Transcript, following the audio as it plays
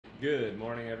Good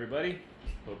morning, everybody.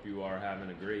 Hope you are having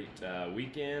a great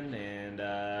weekend and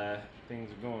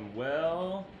things are going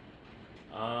well.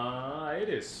 It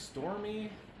is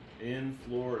stormy in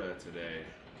Florida today.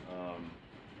 I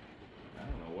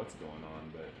don't know what's going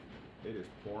on, but it is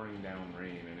pouring down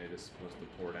rain, and it is supposed to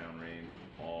pour down rain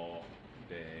all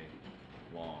day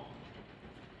long.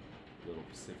 Little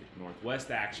Pacific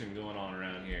Northwest action going on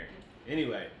around here.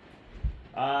 Anyway,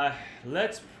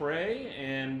 let's pray,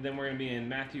 and then we're going to be in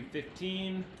Matthew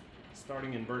 15,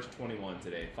 starting in verse 21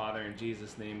 today. Father, in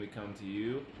Jesus' name we come to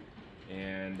you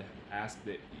and ask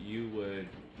that you would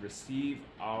receive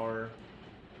our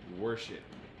worship.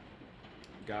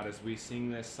 God, as we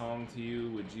sing this song to you,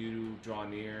 would you draw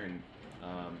near, and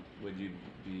would you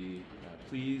be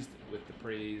pleased with the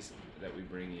praise that we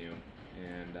bring you?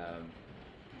 And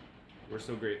we're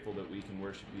so grateful that we can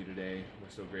worship you today. We're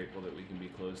so grateful that we can be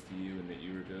close to you, and that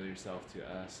you reveal yourself to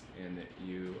us, and that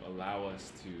you allow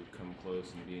us to come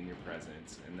close and be in your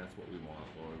presence. And that's what we want,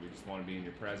 Lord. We just want to be in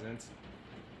your presence.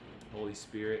 Holy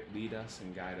Spirit, lead us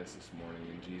and guide us this morning.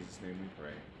 In Jesus' name we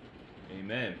pray.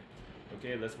 Amen.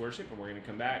 Okay, let's worship, and we're going to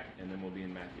come back, and then we'll be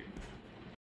in Matthew.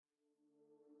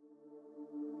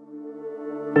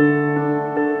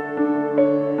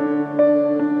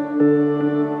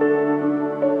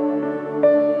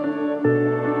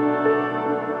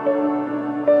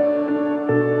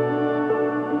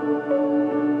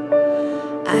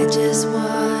 I just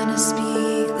want to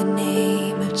speak the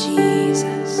name of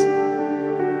Jesus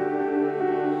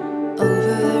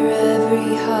over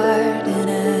every heart and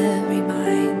every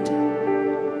mind,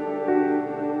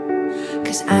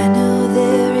 'cause I know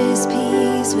there is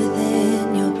peace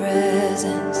within your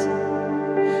presence.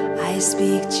 I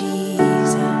speak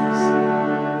Jesus.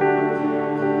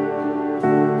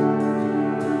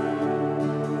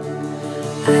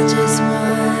 I just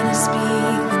want to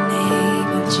speak the name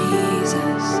of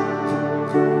Jesus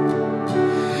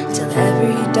till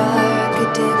every dark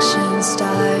addiction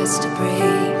starts to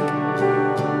break,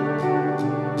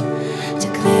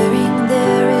 declaring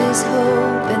there is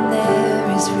hope and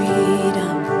there is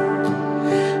freedom.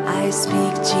 I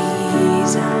speak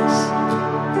Jesus,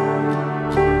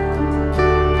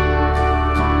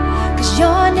 'cause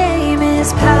your name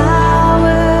is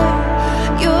power,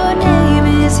 your name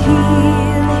is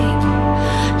healing,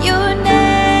 your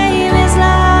name is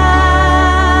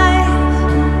life.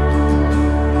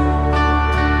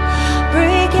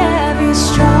 Break every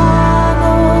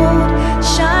stronghold,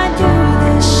 shine through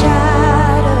the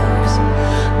shadows,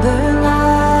 burn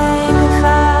like a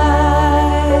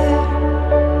fire.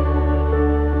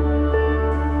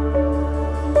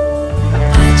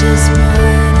 I just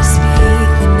want to speak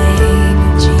the name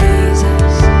of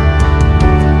Jesus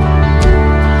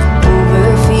over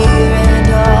fear and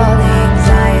all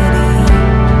anxiety,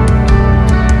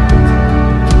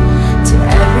 to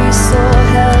every soul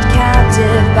held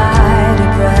captive by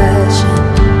depression.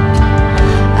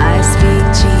 I speak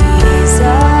Jesus.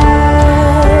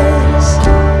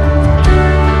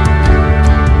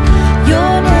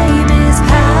 Your name is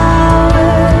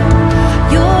power,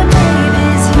 your name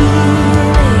is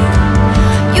healing,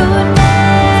 your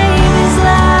name is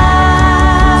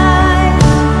life.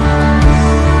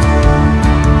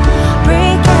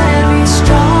 Break every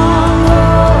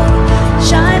stronghold,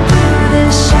 shine through the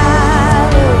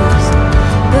shadows,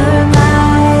 burn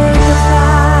like a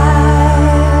fire.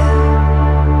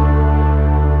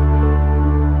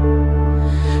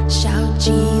 Shout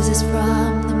Jesus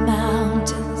from the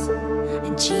mountains,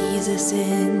 and Jesus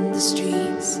in the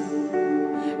streets,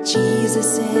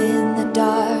 Jesus in the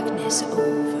darkness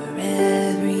over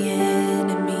every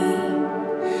enemy,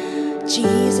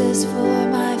 Jesus for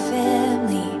my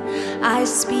family. I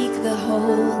speak the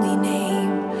holy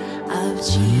name of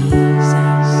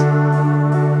Jesus.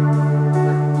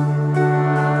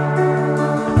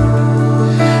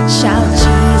 Shout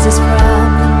Jesus from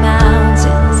the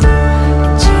mountains,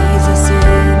 and Jesus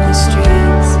in the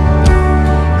streets,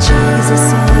 Jesus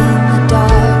in the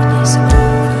darkness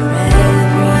over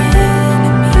every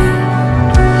enemy,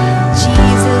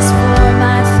 Jesus for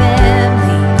my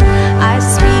family. I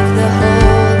speak the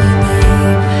holy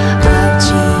name of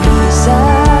Jesus.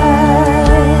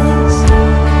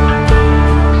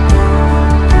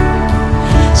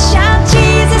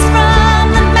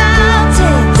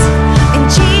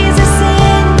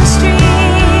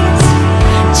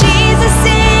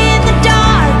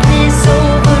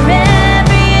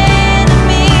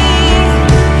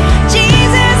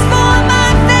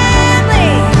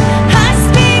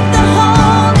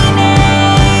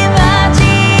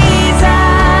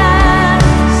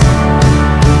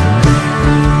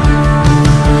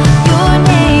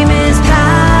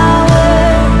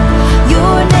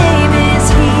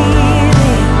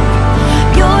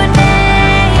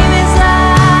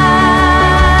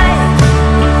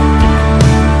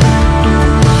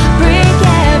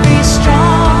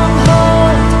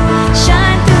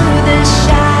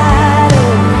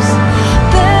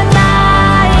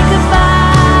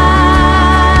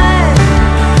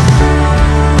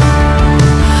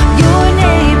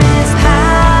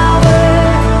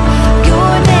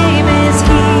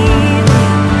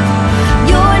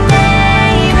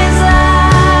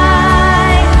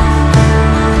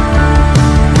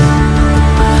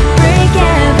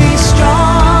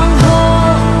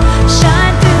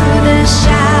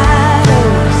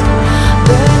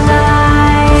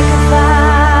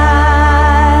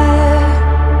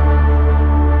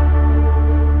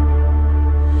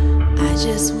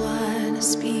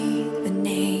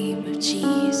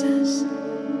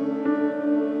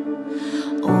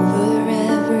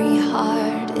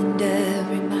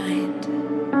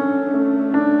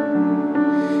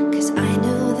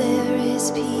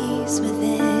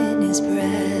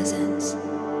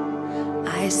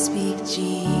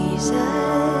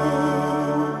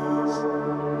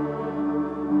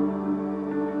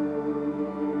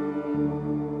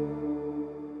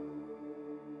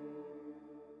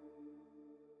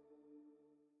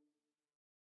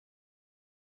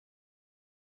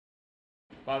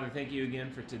 Father, thank you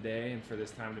again for today and for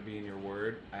this time to be in your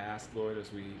word. I ask, Lord,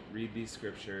 as we read these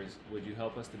scriptures, would you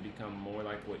help us to become more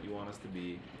like what you want us to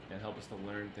be and help us to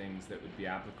learn things that would be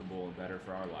applicable and better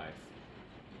for our life.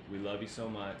 We love you so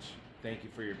much. Thank you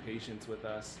for your patience with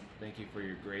us. Thank you for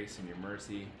your grace and your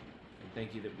mercy. And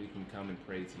thank you that we can come and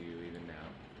pray to you even now.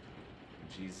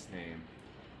 In Jesus' name,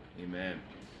 amen.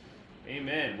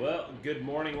 Amen. Well, good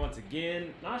morning once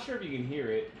again. Not sure if you can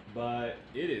hear it, but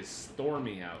it is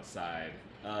stormy outside.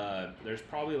 There's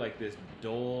probably like this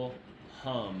dull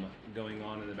hum going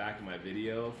on in the back of my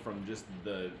video from just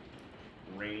the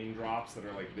raindrops that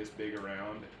are like this big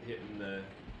around hitting the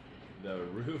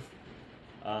roof.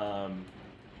 And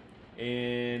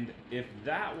if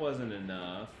that wasn't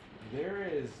enough, there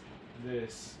is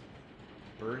this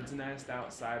bird's nest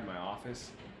outside my office,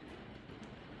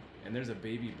 and there's a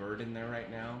baby bird in there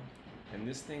right now, and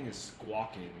this thing is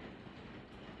squawking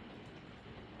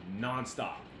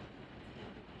nonstop.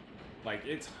 Like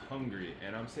it's hungry,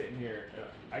 and I'm sitting here,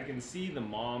 I can see the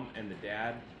mom and the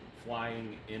dad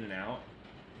flying in and out,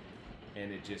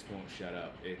 and it just won't shut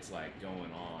up. It's like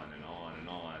going on and on and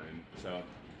on. And so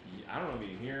I don't know if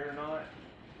you can hear it or not,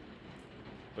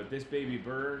 but this baby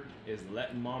bird is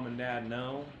letting mom and dad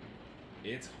know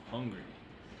it's hungry.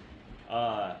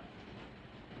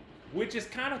 Which is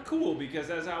kind of cool, because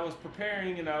as I was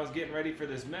preparing and I was getting ready for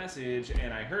this message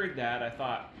and I heard that, I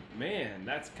thought, man,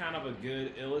 that's kind of a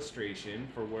good illustration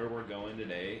for where we're going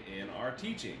today in our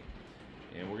teaching.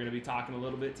 And we're going to be talking a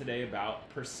little bit today about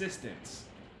persistence.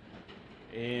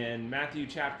 In Matthew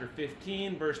chapter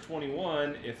 15, verse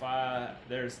 21, if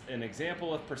there's an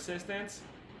example of persistence,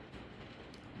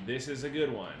 this is a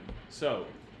good one. So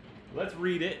let's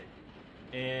read it.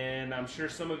 And I'm sure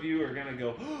some of you are going to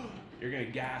go, you're going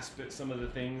to gasp at some of the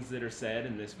things that are said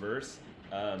in this verse.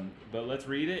 But let's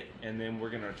read it, and then we're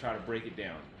going to try to break it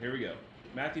down. Here we go.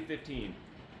 Matthew 15,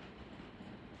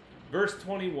 verse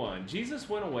 21. Jesus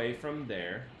went away from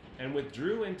there and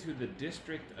withdrew into the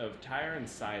district of Tyre and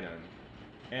Sidon.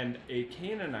 And a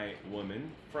Canaanite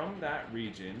woman from that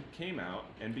region came out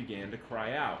and began to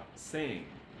cry out, saying,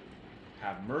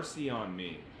 "Have mercy on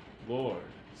me, Lord,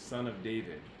 Son of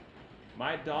David.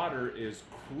 My daughter is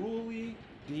cruelly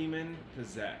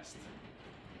demon-possessed."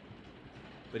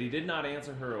 But he did not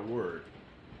answer her a word.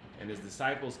 And his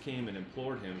disciples came and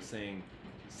implored him, saying,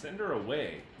 "Send her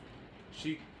away,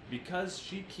 because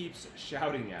she keeps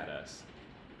shouting at us."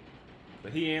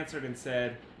 But he answered and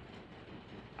said,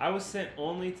 "I was sent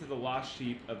only to the lost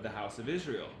sheep of the house of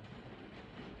Israel."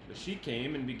 But she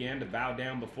came and began to bow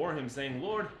down before him, saying,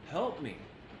 "Lord, help me."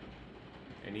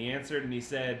 And he answered and he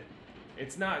said,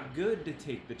 "It's not good to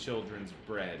take the children's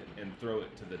bread and throw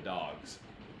it to the dogs."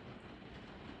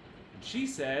 And she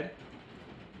said,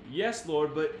 "Yes,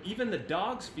 Lord, but even the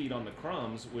dogs feed on the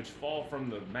crumbs which fall from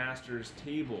the master's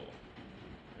table."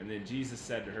 And then Jesus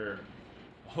said to her,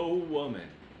 "O woman,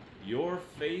 your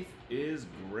faith is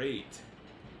great.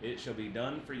 It shall be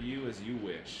done for you as you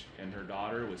wish." And her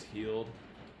daughter was healed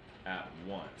at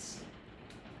once.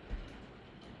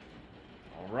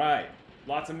 All right.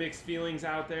 Lots of mixed feelings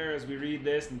out there as we read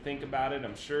this and think about it.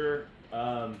 I'm sure,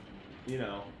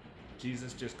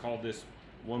 Jesus just called this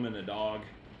woman a dog.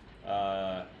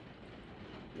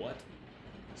 What?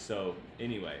 So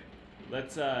anyway,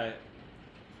 let's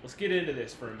get into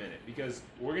this for a minute, because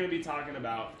we're going to be talking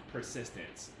about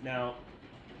persistence. Now,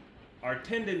 our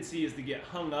tendency is to get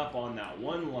hung up on that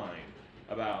one line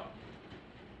about,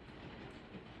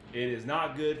 it is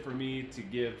not good for me to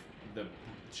give the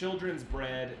children's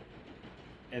bread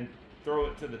and throw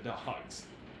it to the dogs.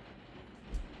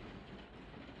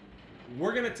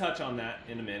 We're going to touch on that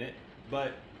in a minute,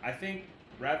 but I think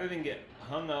rather than get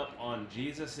hung up on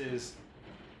Jesus's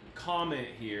comment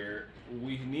here,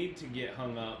 we need to get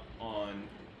hung up on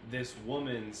this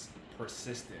woman's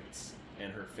persistence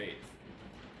and her faith.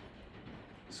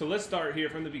 So let's start here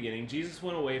from the beginning. Jesus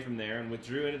went away from there and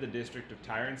withdrew into the district of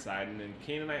Tyre and Sidon, and a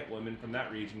Canaanite woman from that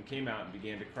region came out and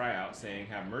began to cry out, saying,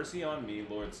 "Have mercy on me,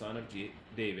 Lord, Son of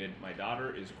David. My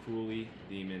daughter is cruelly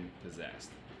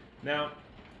demon-possessed." Now,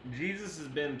 Jesus has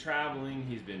been traveling,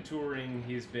 he's been touring,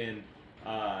 he's been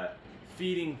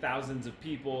feeding thousands of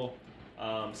people.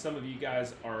 Some of you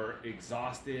guys are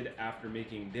exhausted after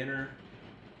making dinner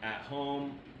at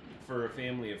home for a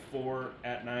family of 4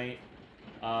 at night.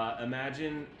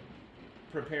 Imagine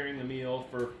preparing a meal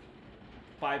for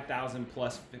 5,000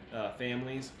 plus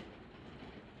families,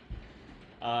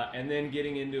 and then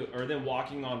then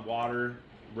walking on water,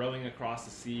 rowing across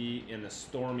the sea in the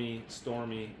stormy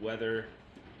weather.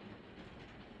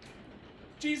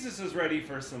 Jesus is ready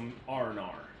for some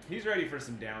R&R. he's ready for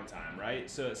some downtime, right?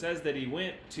 So it says that he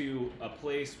went to a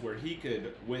place where he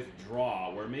could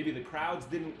withdraw, where maybe the crowds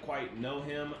didn't quite know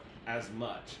him as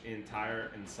much in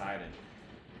Tyre and Sidon.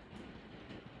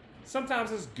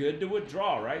 Sometimes it's good to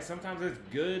withdraw, right? Sometimes it's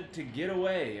good to get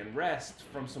away and rest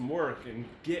from some work and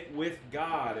get with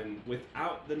God and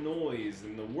without the noise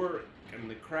and the work and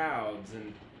the crowds.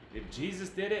 And if Jesus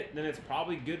did it, then it's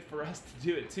probably good for us to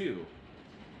do it too.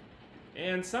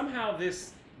 And somehow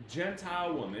this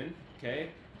Gentile woman, okay,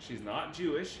 she's not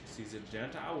Jewish, she's a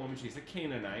Gentile woman, she's a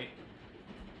Canaanite,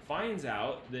 finds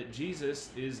out that Jesus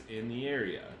is in the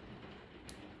area,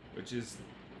 which is,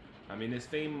 I mean, his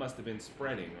fame must have been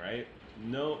spreading, right?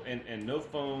 No, and no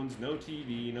phones, no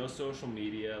TV, no social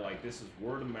media, like this is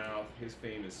word of mouth, his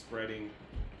fame is spreading.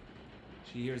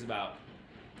 She hears about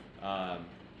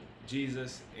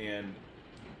Jesus, and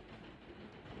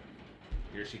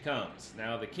here she comes.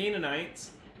 Now the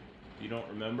Canaanites, you don't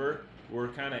remember, were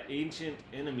kind of ancient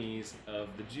enemies of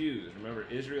the Jews. Remember,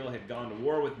 Israel had gone to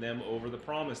war with them over the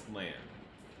Promised Land.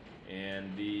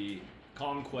 And the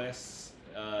conquests,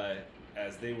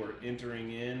 as they were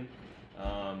entering in,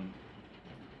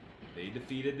 they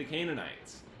defeated the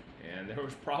Canaanites. And there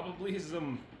was probably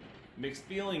some mixed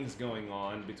feelings going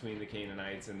on between the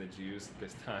Canaanites and the Jews at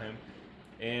this time.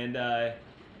 And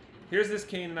here's this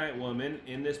Canaanite woman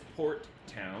in this port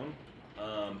town.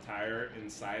 Tyre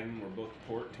and Sidon were both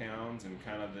port towns and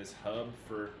kind of this hub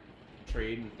for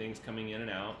trade and things coming in and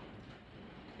out.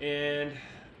 And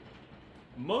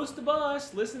most of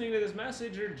us listening to this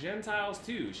message are Gentiles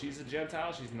too. She's a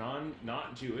Gentile. She's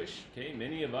not Jewish. Okay,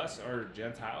 many of us are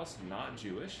Gentiles, not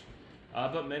Jewish.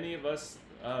 But many of us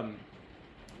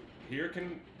here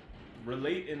can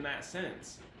relate in that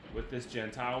sense with this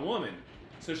Gentile woman.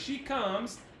 So she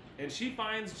comes and she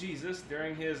finds Jesus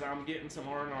during his I'm getting some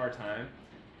R&R time,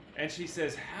 and she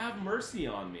says, "Have mercy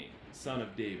on me, son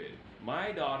of David.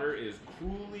 My daughter is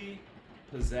cruelly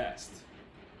possessed."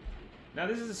 Now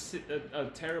this is a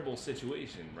terrible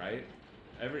situation, right?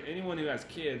 Anyone who has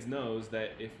kids knows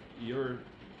that if you're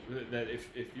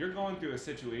going through a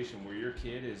situation where your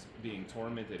kid is being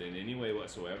tormented in any way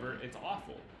whatsoever, it's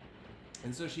awful.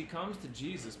 And so she comes to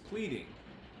Jesus pleading,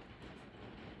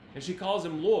 and she calls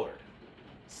him Lord,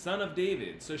 Son of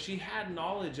David. So she had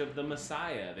knowledge of the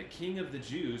Messiah, the King of the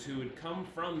Jews, who had come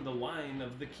from the line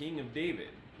of the King of David.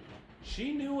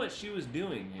 She knew what she was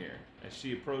doing here as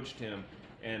she approached him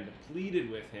and pleaded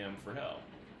with him for help.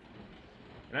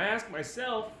 And I ask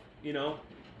myself,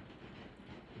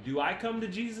 do I come to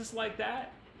Jesus like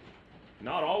that?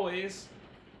 Not always.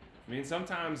 I mean,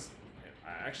 sometimes,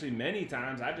 actually many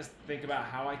times, I just think about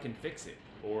how I can fix it,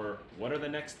 or what are the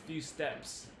next few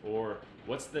steps, or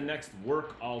what's the next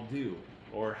work I'll do,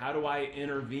 or how do I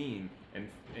intervene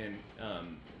and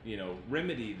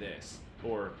remedy this,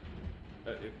 or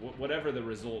whatever the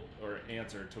result or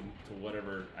answer to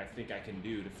whatever I think I can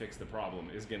do to fix the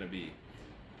problem is going to be.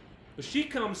 But she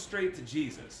comes straight to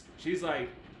Jesus. She's like,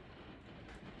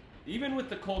 even with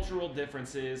the cultural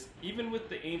differences, even with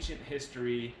the ancient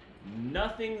history,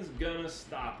 nothing's going to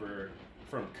stop her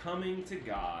from coming to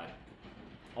God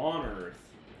on earth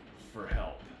for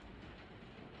help.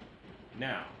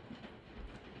 Now,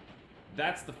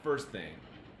 that's the first thing.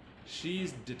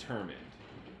 She's determined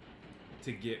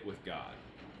to get with God.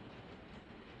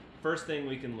 First thing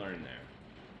we can learn there.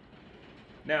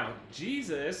 Now,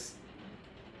 Jesus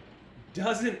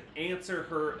doesn't answer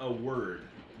her a word,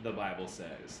 the Bible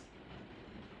says.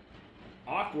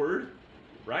 Awkward,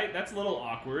 right? That's a little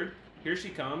awkward. Here she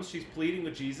comes. She's pleading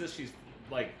with Jesus. She's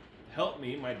like, help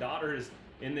me. My daughter is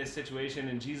in this situation,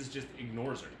 and Jesus just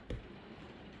ignores her.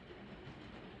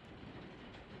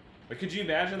 But could you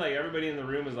imagine, like, everybody in the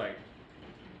room is like,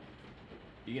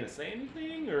 you gonna say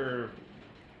anything, or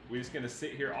we just gonna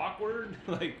sit here awkward?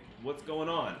 Like, what's going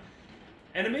on?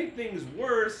 And to make things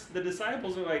worse, the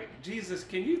disciples are like, Jesus,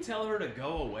 can you tell her to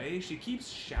go away? She keeps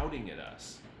shouting at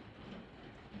us.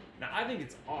 Now, I think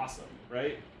it's awesome,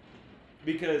 right?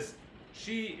 Because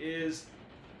she's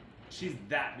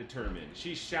that determined.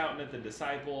 She's shouting at the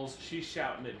disciples. She's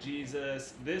shouting at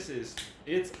Jesus.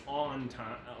 It's on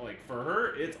time. Like, for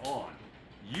her, it's on.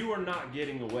 You are not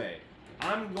getting away.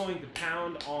 I'm going to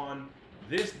pound on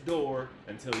this door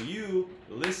until you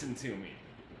listen to me.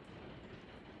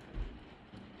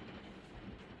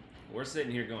 We're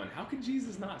sitting here going, how could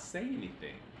Jesus not say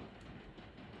anything?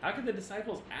 How could the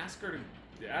disciples ask him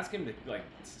to, like,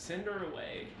 send her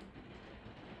away?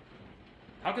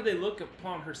 How could they look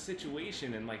upon her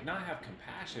situation and, like, not have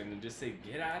compassion and just say,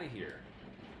 get out of here?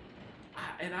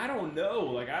 And I don't know.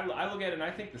 Like, I look at it and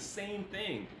I think the same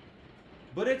thing.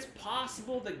 But it's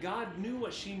possible that God knew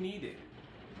what she needed.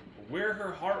 where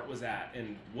her heart was at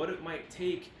and what it might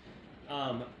take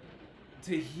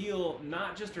to heal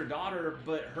not just her daughter,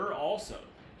 but her also.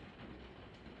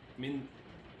 I mean,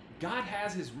 God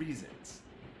has his reasons.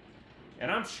 And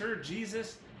I'm sure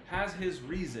Jesus has his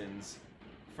reasons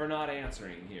for not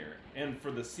answering here. And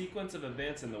for the sequence of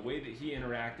events and the way that he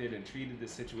interacted and treated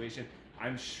this situation,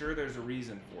 I'm sure there's a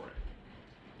reason for it.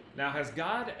 Now, has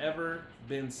God ever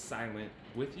been silent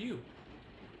with you?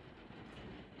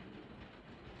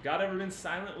 God ever been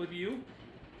silent with you?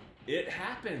 It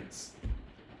happens.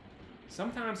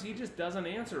 Sometimes he just doesn't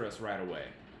answer us right away.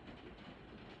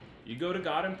 You go to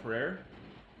God in prayer,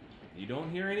 you don't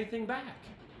hear anything back.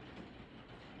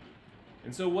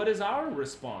 And so what is our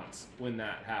response when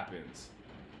that happens?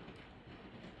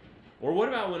 Or what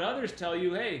about when others tell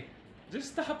you, hey,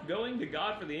 just stop going to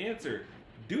God for the answer.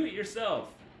 Do it yourself.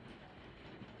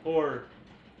 Or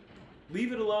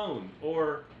leave it alone.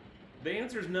 Or the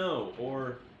answer's no.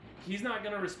 Or he's not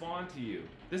going to respond to you.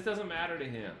 This doesn't matter to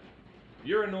him.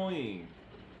 You're annoying.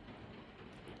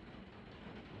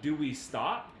 Do we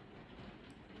stop?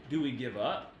 Do we give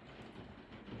up?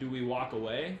 Do we walk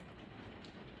away?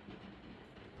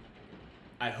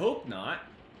 I hope not,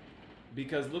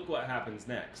 because look what happens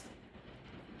next.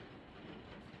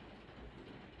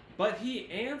 But he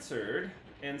answered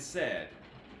and said,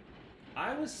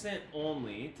 I was sent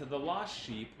only to the lost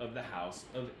sheep of the house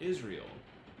of Israel.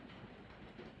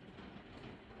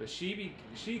 But she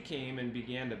came and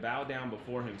began to bow down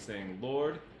before him, saying,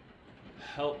 Lord,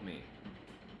 help me.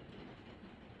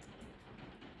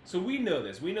 So we know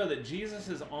this. We know that Jesus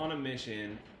is on a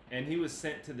mission, and he was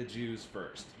sent to the Jews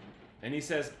first. And he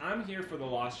says, I'm here for the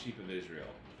lost sheep of Israel.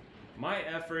 My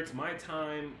efforts, my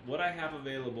time, what I have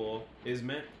available is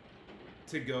meant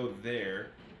to go there.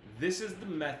 This is the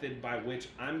method by which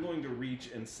I'm going to reach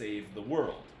and save the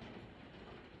world.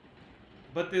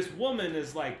 But this woman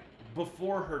is like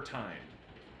before her time.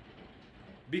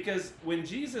 Because when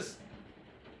Jesus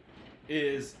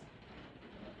is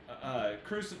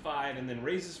crucified and then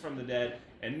raises from the dead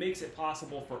and makes it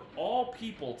possible for all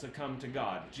people to come to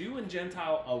God, Jew and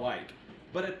Gentile alike.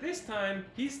 But at this time,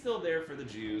 he's still there for the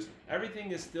Jews.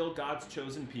 Everything is still God's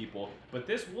chosen people. But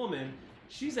this woman,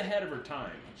 she's ahead of her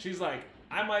time. She's like,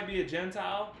 I might be a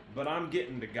Gentile, but I'm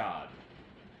getting to God.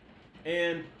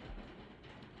 And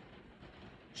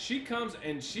she comes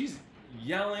and she's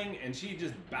yelling and she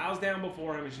just bows down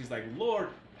before him and she's like, Lord,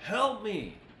 help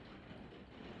me.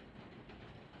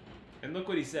 And look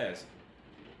what he says.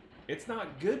 It's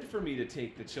not good for me to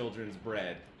take the children's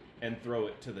bread and throw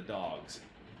it to the dogs.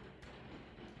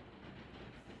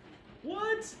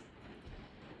 What?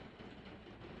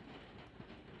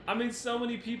 I mean, so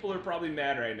many people are probably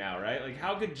mad right now, right? Like,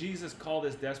 how could Jesus call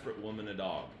this desperate woman a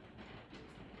dog?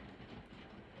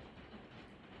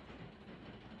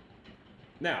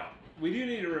 Now, we do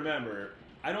need to remember,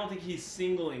 I don't think he's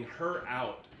singling her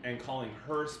out and calling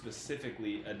her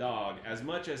specifically a dog as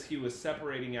much as he was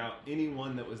separating out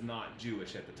anyone that was not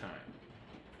Jewish at the time.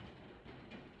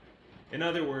 In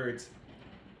other words,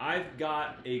 I've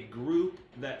got a group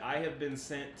that I have been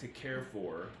sent to care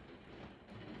for.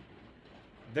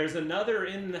 There's another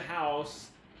in the house,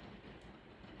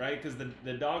 right? Because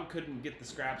the dog couldn't get the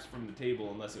scraps from the table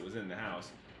unless it was in the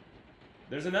house.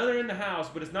 There's another in the house,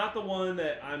 but it's not the one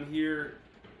that I'm here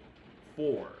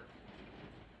for.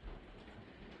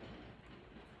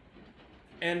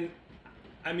 And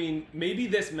I mean, maybe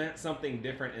this meant something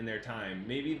different in their time.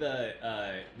 Maybe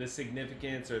the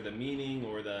significance or the meaning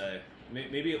or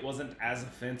maybe it wasn't as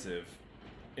offensive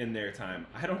in their time.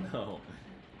 I don't know.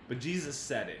 But Jesus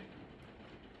said it.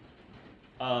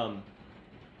 I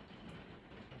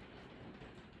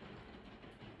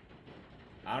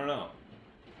don't know.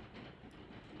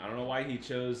 I don't know why he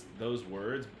chose those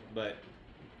words, but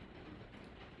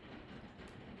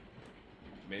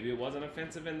maybe it wasn't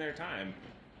offensive in their time.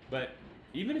 But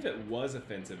even if it was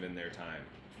offensive in their time,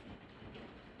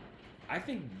 I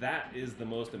think that is the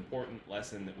most important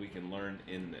lesson that we can learn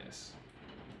in this.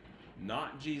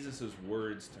 Not Jesus'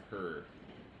 words to her,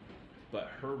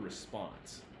 but her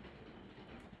response.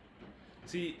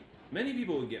 See, many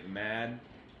people would get mad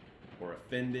or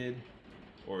offended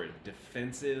or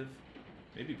defensive.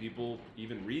 Maybe people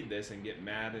even read this and get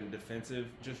mad and defensive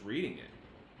just reading it.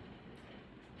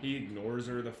 He ignores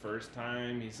her the first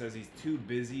time. He says he's too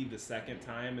busy the second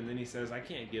time. And then he says, I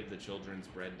can't give the children's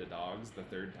bread to dogs the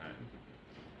third time.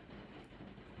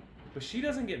 But she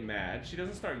doesn't get mad. She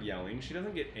doesn't start yelling. She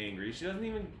doesn't get angry. She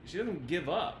doesn't give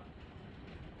up.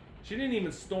 She didn't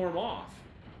even storm off.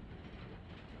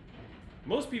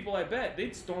 Most people, I bet,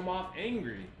 they'd storm off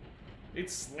angry. They'd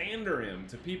slander him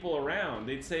to people around.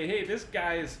 They'd say, hey, this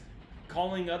guy's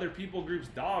calling other people groups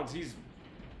dogs. He's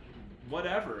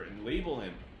whatever, and label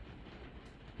him.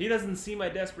 He doesn't see my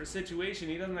desperate situation.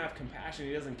 He doesn't have compassion.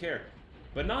 He doesn't care.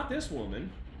 But not this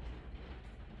woman.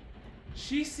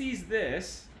 She sees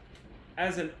this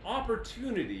as an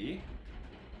opportunity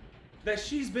that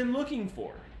she's been looking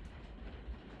for.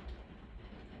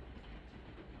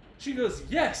 She goes,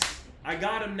 yes, I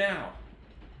got him now.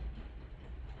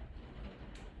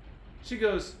 She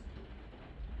goes,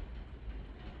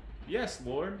 yes,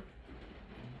 Lord,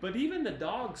 but even the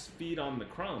dogs feed on the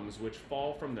crumbs which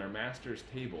fall from their master's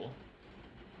table.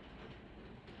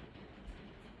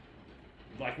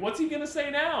 Like, what's he gonna say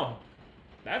now?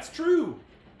 That's true.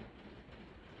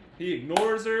 He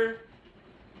ignores her.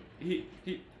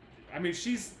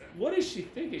 What is she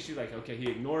thinking? She's like, okay, he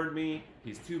ignored me.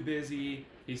 He's too busy.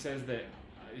 He says that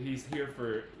he's here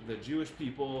for the Jewish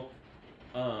people,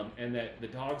 and that the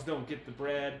dogs don't get the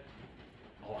bread.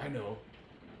 Oh, I know.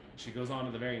 She goes on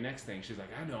to the very next thing. She's like,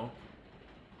 I know.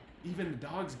 Even the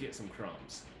dogs get some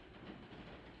crumbs.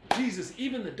 Jesus,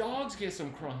 even the dogs get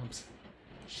some crumbs.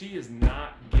 She is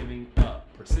not giving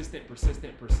up. Persistent,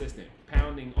 persistent, persistent.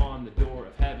 Pounding on the door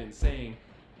of heaven, saying,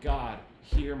 God,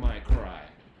 hear my cry.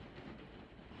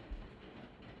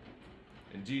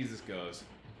 And Jesus goes,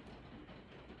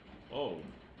 oh,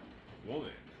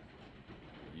 woman,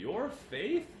 your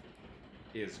faith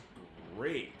is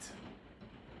great.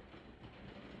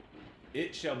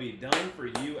 It shall be done for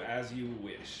you as you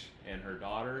wish. And her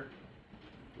daughter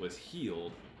was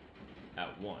healed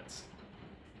at once.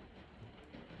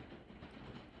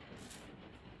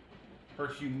 Her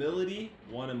humility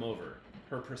won him over.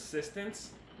 Her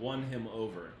persistence won him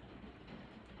over.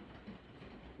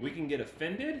 We can get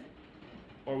offended,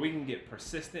 or we can get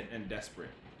persistent and desperate.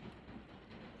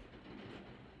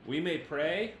 We may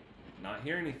pray, not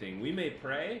hear anything. We may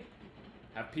pray,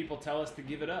 have people tell us to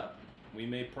give it up. We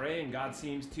may pray and God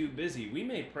seems too busy. We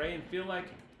may pray and feel like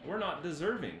we're not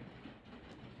deserving.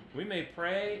 We may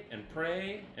pray and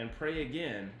pray and pray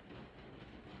again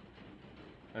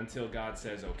until God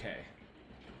says okay.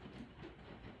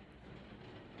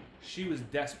 She was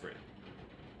desperate.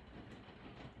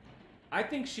 I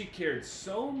think she cared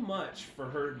so much for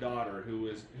her daughter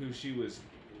who she was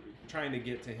trying to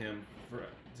get to him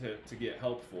to get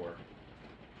help for,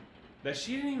 that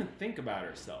she didn't even think about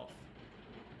herself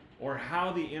or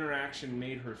how the interaction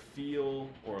made her feel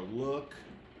or look.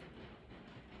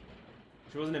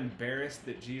 She wasn't embarrassed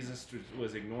that Jesus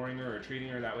was ignoring her or treating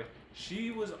her that way.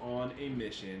 She was on a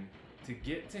mission to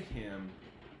get to him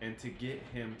and to get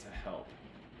him to help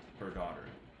her daughter.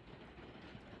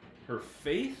 Her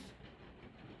faith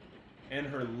and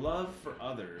her love for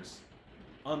others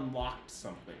unlocked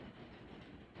something.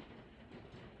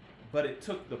 But it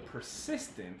took the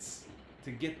persistence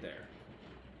to get there.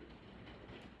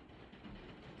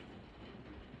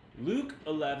 Luke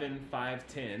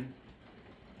 11:5-10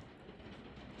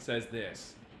 says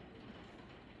this,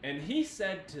 and he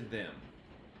said to them,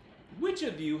 which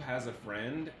of you has a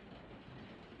friend?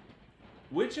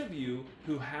 Which of you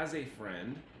who has a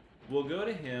friend will go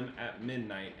to him at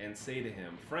midnight and say to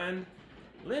him, friend,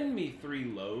 lend me 3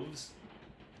 loaves,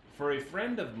 for a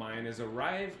friend of mine is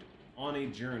arrived on a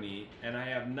journey, and I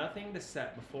have nothing to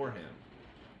set before him.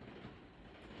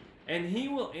 And he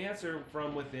will answer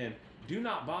from within, do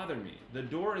not bother me. The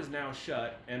door is now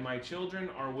shut, and my children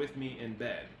are with me in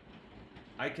bed.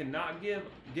 I cannot get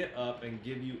up and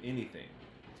give you anything.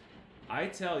 I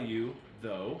tell you,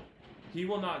 though, he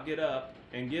will not get up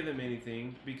and give him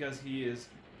anything because he is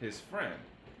his friend.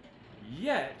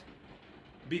 Yet,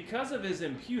 because of his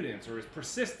impudence or his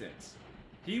persistence,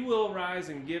 he will rise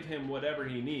and give him whatever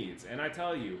he needs. And I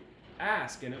tell you,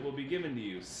 ask and it will be given to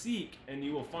you. Seek and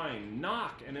you will find.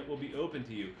 Knock and it will be open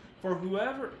to you.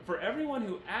 For everyone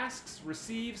who asks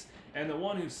receives, and the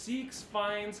one who seeks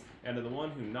finds, and to the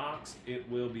one who knocks it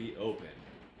will be opened.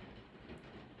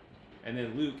 And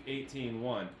then Luke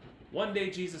 18:1. One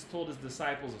day Jesus told his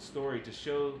disciples a story to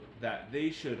show that they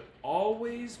should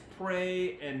always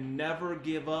pray and never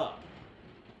give up.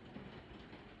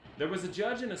 There was a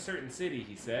judge in a certain city,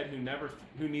 he said,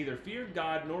 who neither feared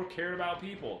God nor cared about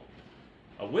people.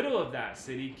 A widow of that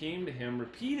city came to him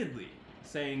repeatedly,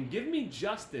 saying, give me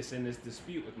justice in this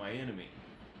dispute with my enemy.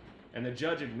 And the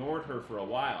judge ignored her for a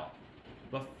while.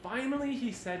 But finally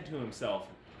he said to himself,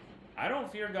 I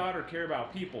don't fear God or care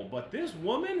about people, but this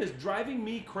woman is driving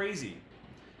me crazy.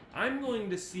 I'm going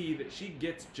to see that she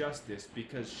gets justice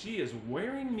because she is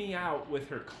wearing me out with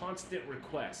her constant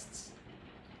requests.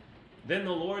 Then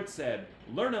the Lord said,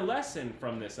 learn a lesson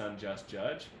from this unjust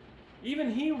judge.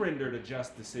 Even he rendered a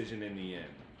just decision in the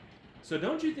end. So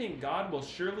don't you think God will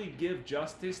surely give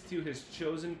justice to his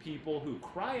chosen people who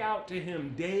cry out to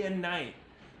him day and night?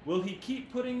 Will he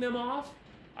keep putting them off?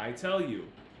 I tell you,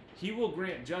 he will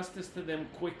grant justice to them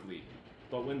quickly.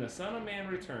 But when the Son of Man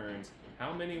returns,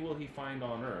 how many will he find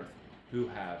on earth who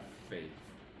have faith?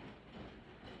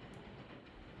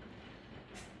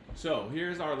 So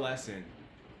here's our lesson.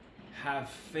 Have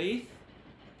faith,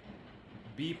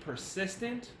 be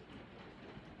persistent.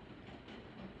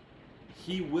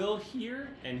 He will hear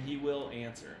and he will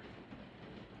answer.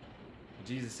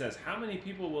 Jesus says, how many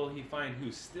people will he find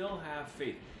who still have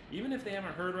faith? Even if they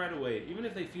haven't heard right away, even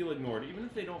if they feel ignored, even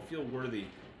if they don't feel worthy,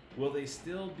 will they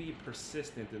still be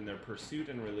persistent in their pursuit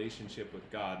and relationship with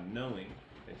God, knowing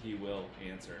that he will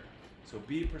answer? So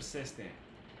be persistent.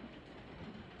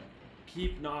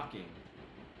 Keep knocking.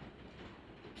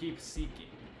 Keep seeking.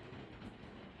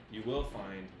 You will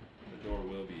find, the door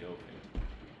will be opened.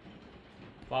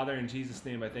 Father, in Jesus'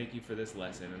 name, I thank you for this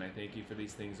lesson, and I thank you for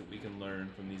these things that we can learn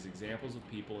from these examples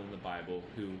of people in the Bible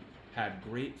who had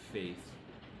great faith,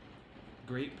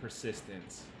 great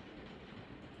persistence.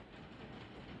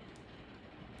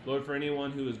 Lord, for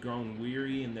anyone who has grown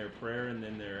weary in their prayer and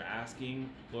then they're asking,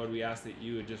 Lord, we ask that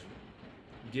you would just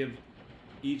give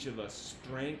each of us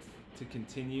strength to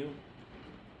continue.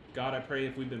 God, I pray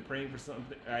if we've been praying for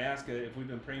something, I ask if we've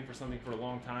been praying for something for a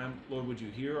long time, Lord, would you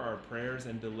hear our prayers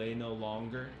and delay no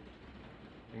longer?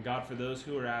 And God, for those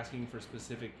who are asking for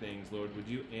specific things, Lord, would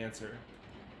you answer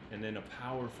and in a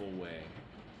powerful way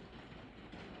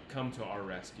come to our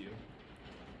rescue?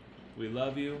 We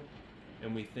love you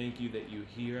and we thank you that you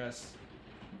hear us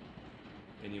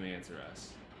and you answer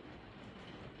us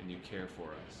and you care for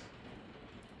us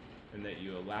and that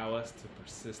you allow us to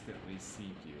persistently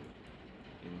seek you.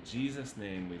 In Jesus'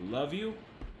 name, we love you.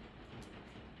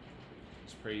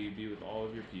 Just pray you be with all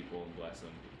of your people and bless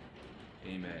them.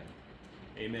 Amen.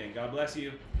 Amen. God bless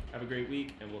you. Have a great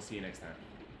week, and we'll see you next time.